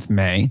this since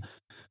May.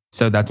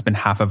 So that's been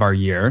half of our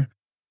year.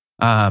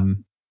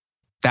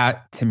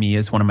 That to me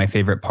is one of my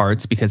favorite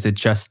parts, because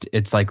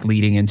it's like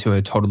leading into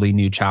a totally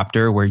new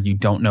chapter where you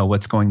don't know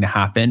what's going to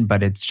happen,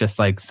 but it's just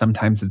like,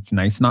 sometimes it's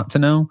nice not to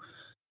know.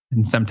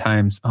 And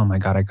sometimes, oh my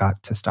God, I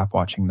got to stop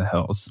watching The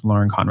Hills.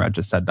 Lauren Conrad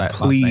just said that.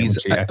 Please,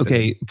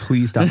 okay,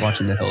 please stop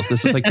watching The Hills.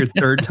 This is like your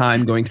 3rd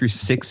time going through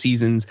 6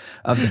 seasons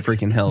of The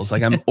freaking Hills.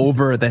 Like, I'm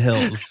over The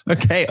Hills.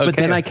 Okay. But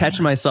then I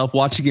catch myself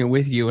watching it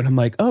with you, and I'm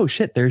like, oh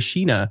shit, there's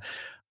Sheena.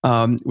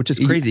 Which is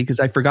crazy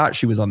because I forgot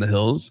she was on The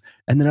Hills.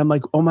 And then I'm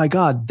like, oh my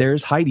God,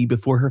 there's Heidi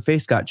before her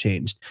face got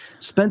changed.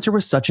 Spencer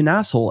was such an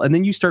asshole. And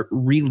then you start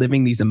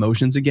reliving these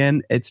emotions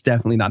again. It's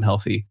definitely not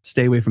healthy.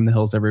 Stay away from The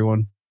Hills,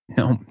 everyone.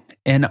 No.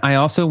 And I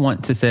also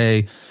want to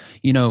say,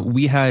 you know,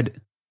 we had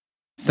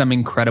some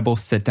incredible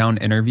sit-down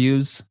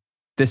interviews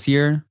this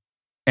year.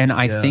 And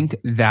I think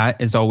that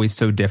is always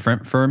so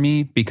different for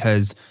me,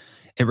 because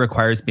it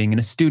requires being in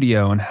a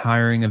studio and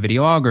hiring a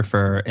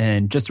videographer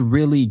and just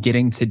really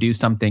getting to do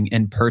something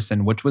in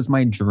person, which was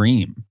my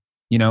dream.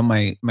 You know,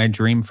 my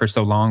dream for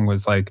so long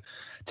was like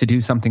to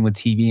do something with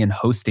TV and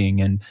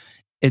hosting. And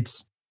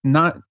it's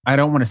not, I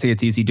don't want to say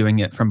it's easy doing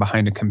it from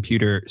behind a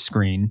computer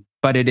screen,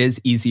 but it is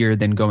easier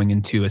than going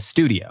into a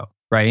studio,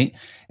 right?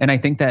 And I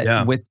think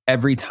that with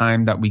every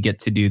time that we get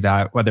to do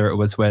that, whether it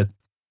was with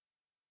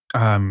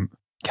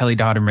Kelly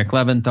Dodd and Rick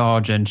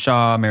Leventhal, Jen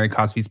Shaw, Mary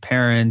Cosby's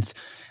parents,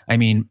 I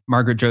mean,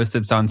 Margaret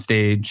Joseph's on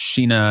stage,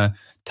 Sheena,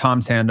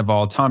 Tom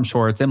Sandoval, Tom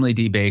Schwartz, Emily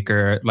D.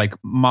 Baker, like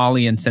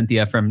Molly and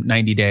Cynthia from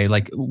 90 Day.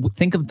 Like,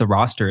 think of the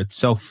roster. It's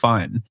so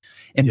fun.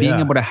 And being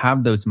able to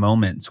have those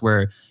moments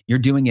where you're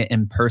doing it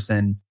in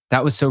person,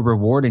 that was so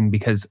rewarding,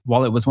 because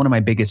while it was one of my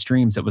biggest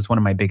dreams, it was one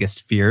of my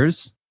biggest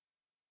fears.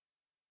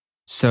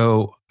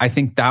 So I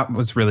think that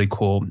was really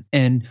cool.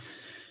 And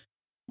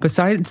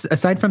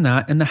aside from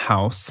that, in the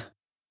house,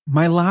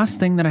 My last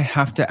thing that I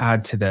have to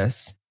add to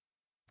this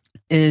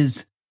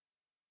is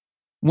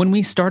when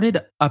we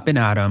started Up and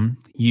Atom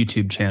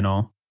YouTube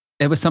channel,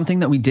 it was something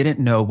that we didn't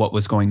know what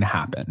was going to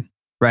happen,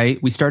 right?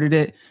 We started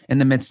it in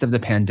the midst of the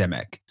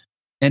pandemic.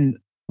 And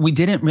we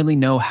didn't really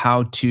know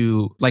how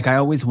to, like, I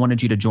always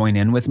wanted you to join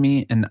in with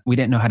me, and we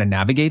didn't know how to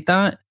navigate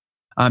that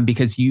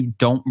because you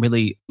don't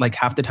really, like,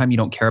 half the time you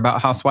don't care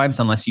about Housewives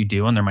unless you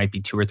do. And there might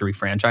be 2 or 3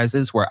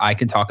 franchises where I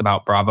can talk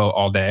about Bravo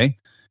all day.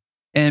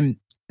 And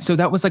so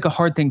that was like a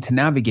hard thing to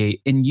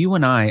navigate. And you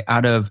and I,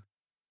 out of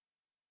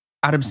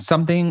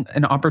something,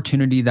 an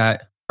opportunity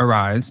that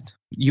arose,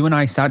 you and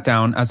I sat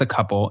down as a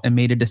couple and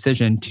made a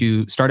decision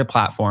to start a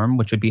platform,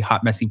 which would be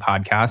Hot Messy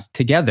Podcast,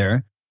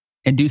 together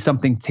and do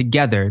something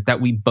together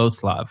that we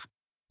both love.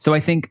 So I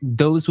think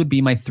those would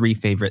be my 3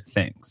 favorite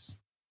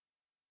things.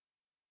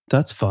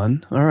 That's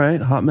fun. All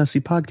right. Hot Messy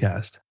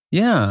Podcast.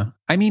 Yeah.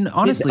 I mean,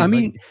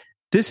 honestly,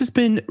 this has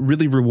been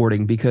really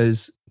rewarding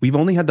because we've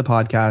only had the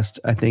podcast.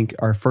 I think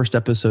our first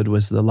episode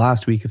was the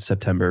last week of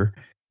September.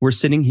 We're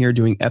sitting here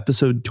doing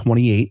episode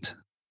 28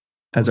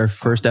 as our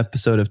first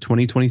episode of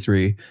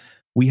 2023.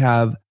 We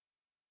have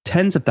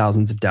tens of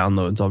thousands of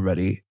downloads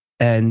already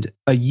and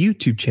a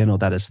YouTube channel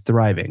that is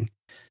thriving.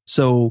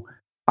 So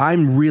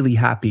I'm really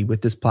happy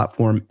with this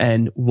platform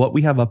and what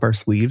we have up our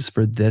sleeves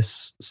for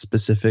this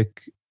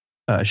specific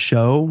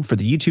show, for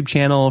the YouTube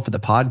channel, for the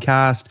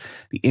podcast,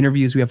 the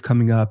interviews we have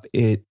coming up.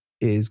 It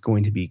is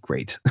going to be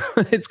great.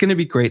 It's going to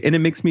be great. And it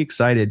makes me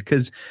excited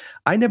because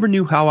I never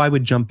knew how I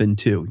would jump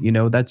into,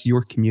 that's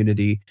your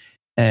community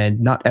and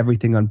not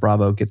everything on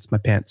Bravo gets my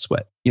pants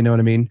wet. You know what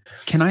I mean?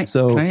 Can I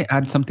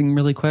add something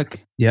really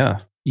quick? Yeah.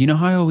 You know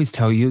how I always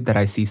tell you that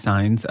I see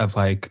signs of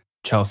like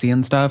Chelsea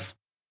and stuff?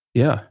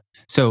 Yeah.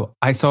 So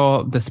I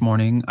saw this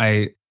morning,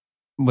 I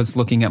was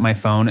looking at my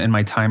phone and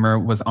my timer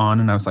was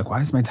on and I was like,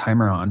 why is my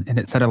timer on? And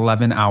it said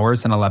 11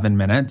 hours and 11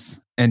 minutes.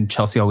 And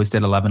Chelsea always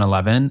did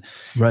 11:11.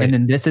 Right. And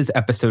then this is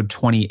episode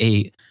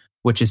 28,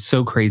 which is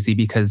so crazy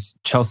because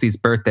Chelsea's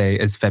birthday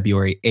is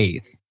February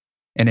 8th.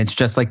 And it's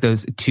just like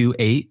those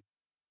 2-8.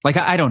 Like,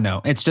 I don't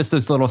know. It's just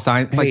those little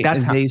signs. Like,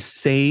 that's how they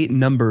say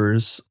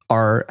numbers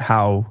are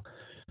how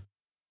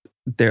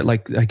they're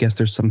like, I guess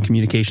there's some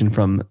communication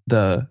from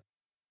the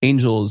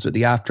angels or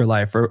the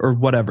afterlife or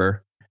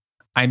whatever.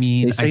 I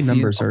mean, they say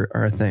numbers are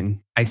a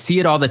thing. I see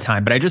it all the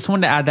time, but I just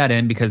wanted to add that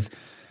in because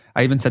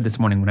I even said this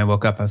morning when I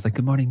woke up, I was like,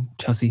 good morning,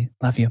 Chelsea.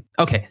 Love you.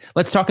 Okay,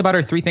 let's talk about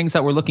our 3 things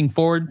that we're looking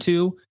forward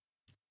to.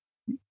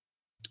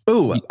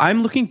 Oh,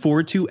 I'm looking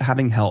forward to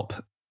having help.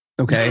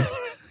 Okay.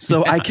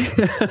 So I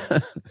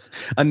can,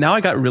 and now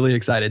I got really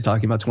excited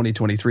talking about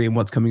 2023 and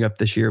what's coming up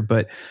this year,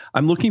 but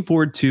I'm looking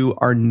forward to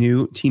our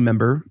new team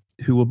member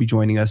who will be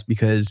joining us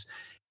because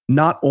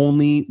not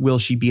only will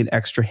she be an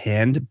extra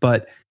hand,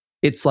 but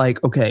it's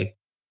like, okay,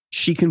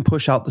 she can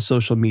push out the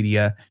social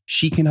media.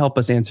 She can help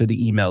us answer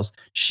the emails.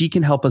 She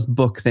can help us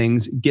book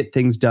things, get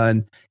things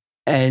done.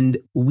 And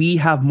we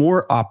have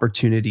more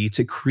opportunity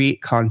to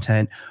create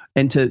content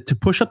and to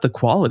push up the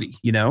quality,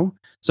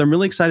 So I'm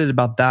really excited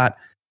about that.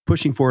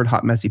 Pushing forward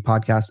Hot Messy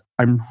Podcast.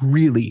 I'm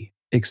really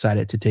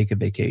excited to take a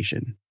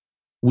vacation.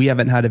 We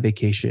haven't had a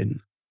vacation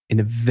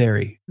in a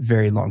very,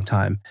 very long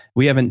time.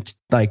 We haven't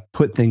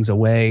put things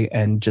away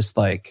and just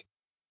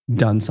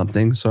done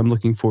something. So I'm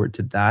looking forward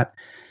to that.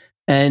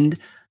 And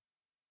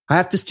I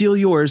have to steal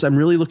yours. I'm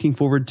really looking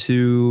forward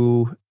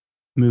to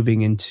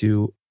moving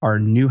into our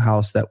new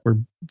house that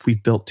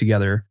we've built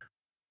together.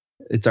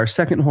 It's our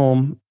second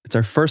home. It's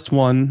our first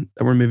one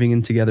that we're moving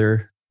in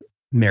together,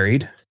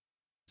 married.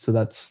 So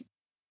that's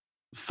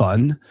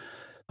fun.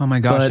 Oh my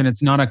gosh. And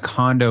it's not a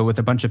condo with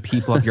a bunch of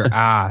people up your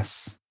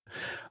ass.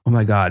 Oh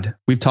my God.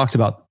 We've talked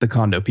about the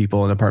condo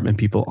people and apartment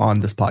people on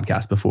this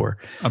podcast before.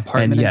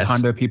 Apartment and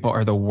condo people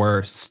are the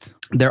worst.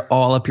 They're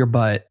all up your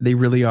butt. They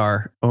really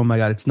are. Oh my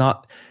God. It's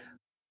not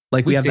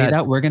like we have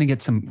that. We're going to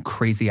get some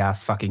crazy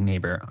ass fucking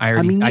neighbor.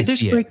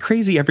 There's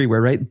crazy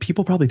everywhere, right?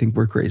 People probably think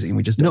we're crazy and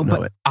we just don't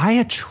know it. I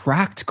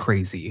attract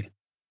crazy.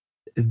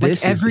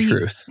 This is the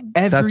truth.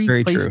 That's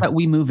very place true. That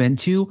we move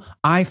into,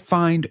 I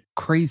find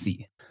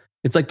crazy.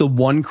 It's like the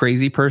one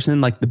crazy person,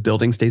 the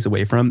building stays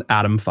away from,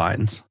 Adam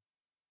finds.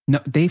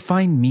 No, they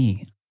find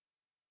me.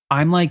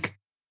 I'm like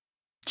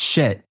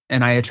shit,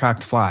 and I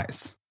attract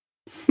flies.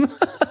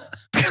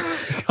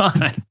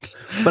 God.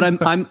 But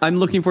I'm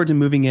looking forward to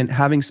moving in,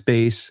 having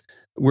space.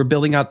 We're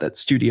building out that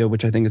studio,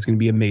 which I think is going to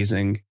be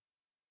amazing.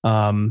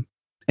 And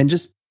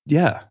just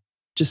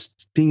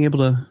being able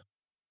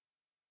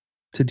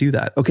to do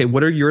that. Okay,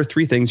 what are your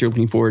 3 things you're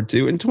looking forward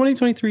to in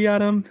 2023,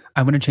 Adam?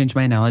 I want to change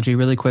my analogy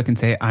really quick and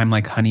say I'm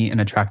like honey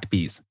and attract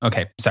bees.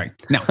 Okay, sorry.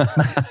 Now,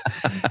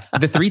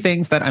 the 3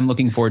 things that I'm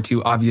looking forward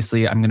to,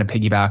 obviously, I'm going to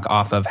piggyback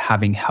off of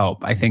having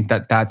help. I think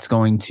that that's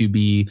going to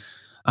be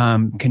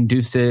more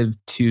conducive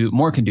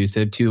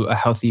to a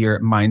healthier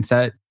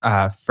mindset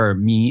for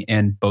me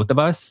and both of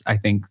us. I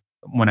think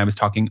when I was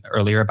talking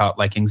earlier about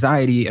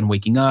anxiety and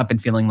waking up and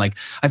feeling like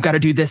I've got to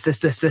do this,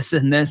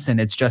 and this,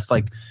 and it's just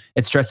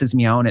it stresses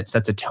me out and it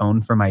sets a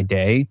tone for my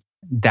day.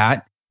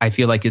 That I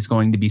feel like is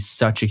going to be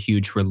such a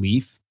huge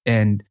relief.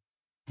 And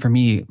for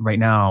me right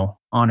now,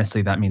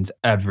 honestly, that means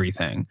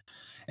everything.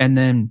 And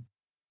then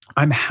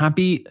I'm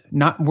happy,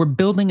 we're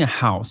building a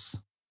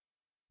house,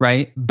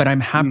 right? But I'm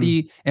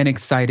happy and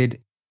excited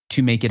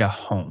to make it a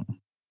home.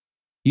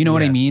 You know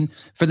what I mean?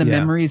 For the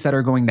memories that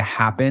are going to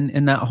happen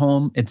in that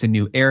home, it's a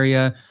new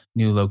area,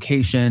 new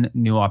location,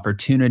 new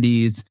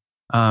opportunities,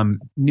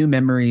 new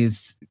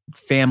memories,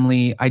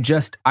 family.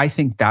 I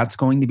think that's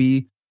going to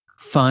be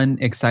fun,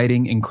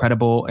 exciting,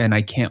 incredible. And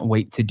I can't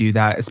wait to do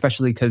that,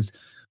 especially because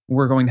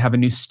we're going to have a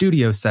new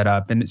studio set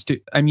up. And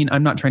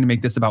I'm not trying to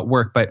make this about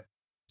work, but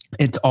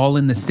it's all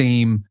in the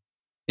same,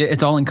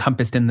 it's all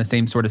encompassed in the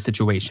same sort of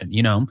situation,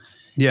 you know?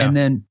 Yeah. And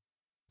then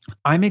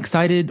I'm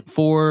excited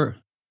for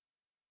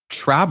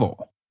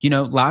travel. You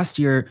know, last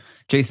year,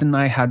 Jason and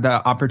I had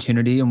the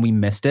opportunity, and we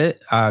missed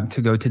it,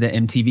 to go to the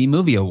MTV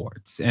Movie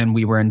Awards, and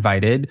we were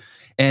invited.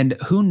 And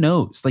who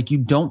knows? Like, you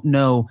don't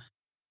know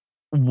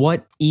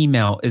what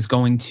email is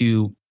going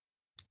to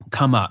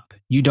come up.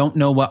 You don't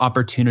know what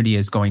opportunity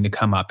is going to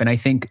come up. And I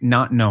think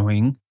not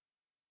knowing,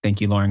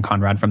 thank you, Lauren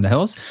Conrad from the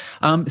Hills,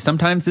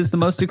 sometimes is the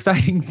most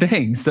exciting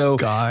thing. So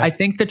I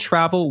think the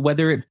travel,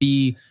 whether it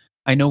be,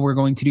 I know we're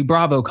going to do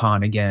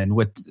BravoCon again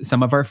with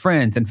some of our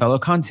friends and fellow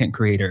content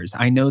creators.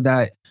 I know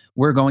that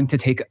we're going to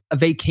take a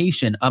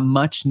vacation, a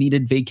much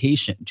needed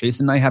vacation.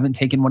 Jason and I haven't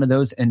taken one of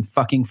those in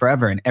fucking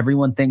forever. And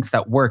everyone thinks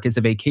that work is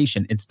a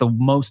vacation. It's the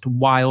most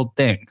wild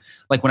thing.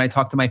 Like when I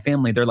talk to my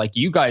family, they're like,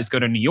 you guys go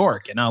to New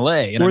York and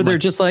LA. And or they're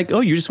just like, oh,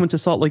 you just went to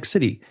Salt Lake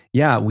City.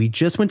 Yeah, we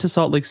just went to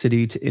Salt Lake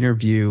City to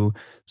interview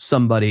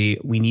somebody.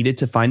 We needed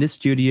to find a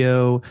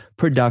studio,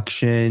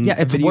 production, a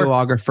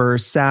videographer,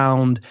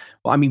 sound.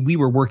 Well, I mean, we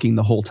were working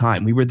the whole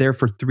time. We were there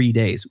for 3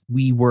 days.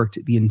 We worked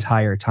the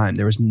entire time.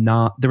 There was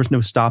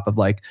no stop of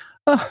like,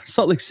 oh,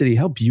 Salt Lake City,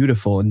 how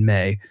beautiful in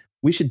May.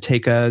 We should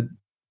take a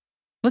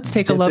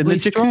lovely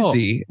stroll.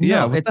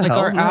 Yeah, no, it's like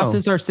our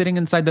asses are sitting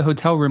inside the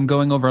hotel room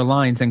going over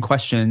lines and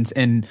questions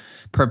and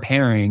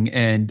preparing,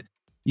 and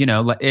you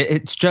know,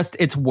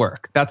 it's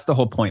work. That's the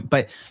whole point.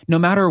 But no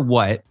matter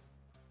what,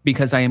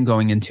 because I am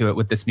going into it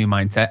with this new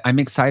mindset, I'm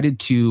excited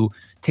to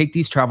take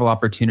these travel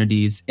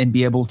opportunities and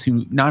be able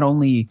to not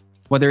only,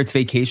 whether it's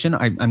vacation,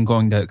 I'm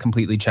going to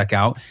completely check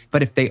out.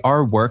 But if they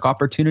are work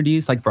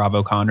opportunities like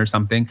BravoCon or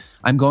something,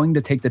 I'm going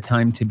to take the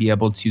time to be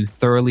able to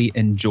thoroughly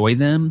enjoy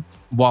them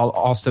while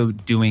also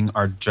doing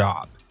our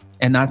job.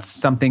 And that's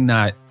something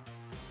that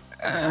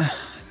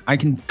I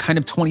can kind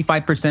of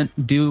 25%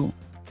 do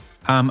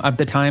of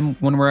the time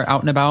when we're out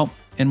and about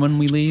and when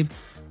we leave.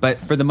 But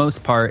for the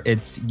most part,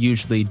 it's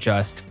usually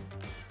just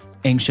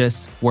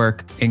anxious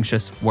work.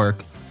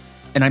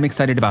 And I'm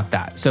excited about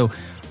that. So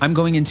I'm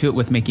going into it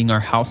with making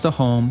our house a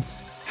home,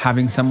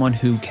 having someone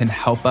who can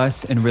help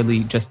us and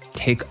really just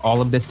take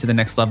all of this to the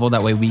next level.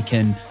 That way we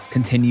can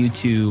continue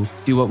to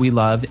do what we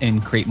love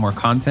and create more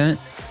content.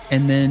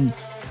 And then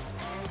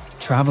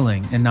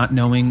traveling and not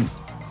knowing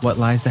what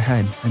lies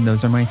ahead. And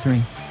those are my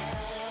 3.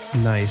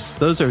 Nice.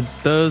 Those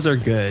are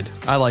good.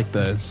 I like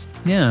those.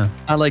 Yeah.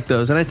 I like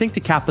those. And I think to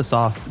cap us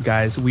off,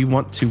 guys, we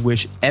want to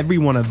wish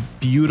everyone a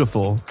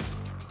beautiful,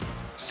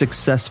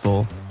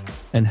 successful,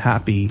 and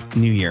happy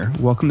new year.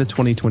 Welcome to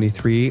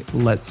 2023.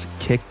 Let's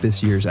kick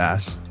this year's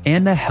ass.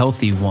 And a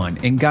healthy one.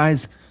 And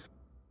guys,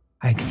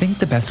 I think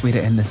the best way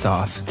to end this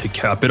off, to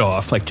cap it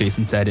off, like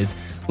Jason said, is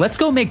let's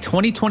go make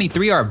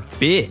 2023 our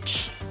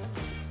bitch.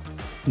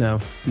 No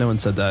one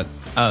said that.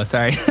 Oh,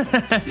 sorry.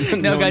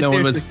 No, guys, no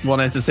one was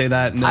wanted to say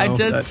that. No, I'm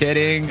just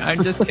kidding.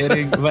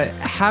 But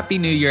happy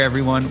new year,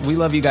 everyone. We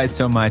love you guys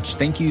so much.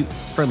 Thank you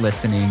for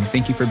listening.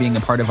 Thank you for being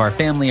a part of our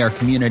family, our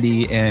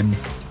community. And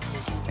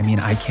I mean,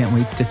 I can't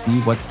wait to see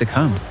what's to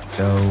come.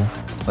 So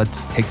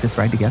let's take this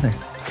ride together.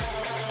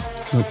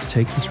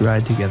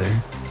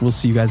 We'll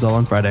see you guys all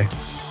on Friday.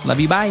 Love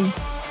you. Bye.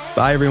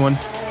 Bye, everyone.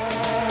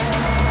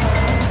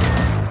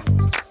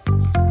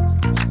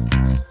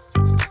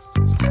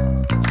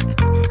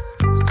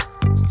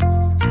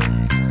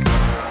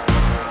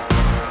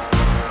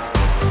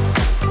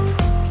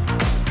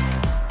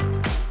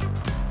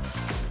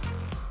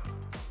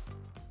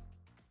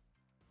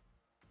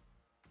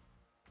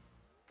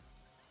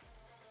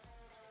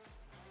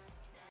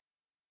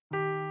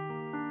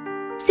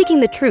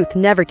 Seeking the truth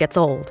never gets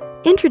old.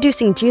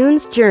 Introducing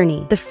June's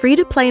Journey, the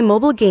free-to-play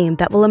mobile game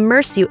that will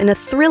immerse you in a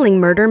thrilling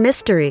murder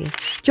mystery.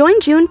 Join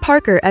June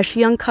Parker as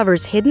she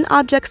uncovers hidden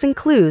objects and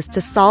clues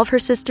to solve her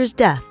sister's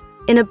death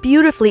in a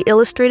beautifully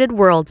illustrated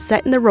world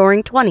set in the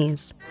Roaring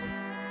 '20s.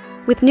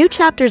 With new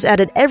chapters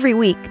added every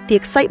week, the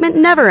excitement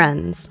never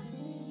ends.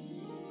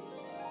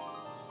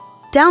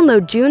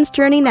 Download June's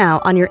Journey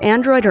now on your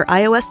Android or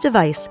iOS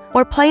device,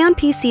 or play on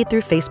PC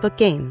through Facebook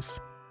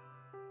Games.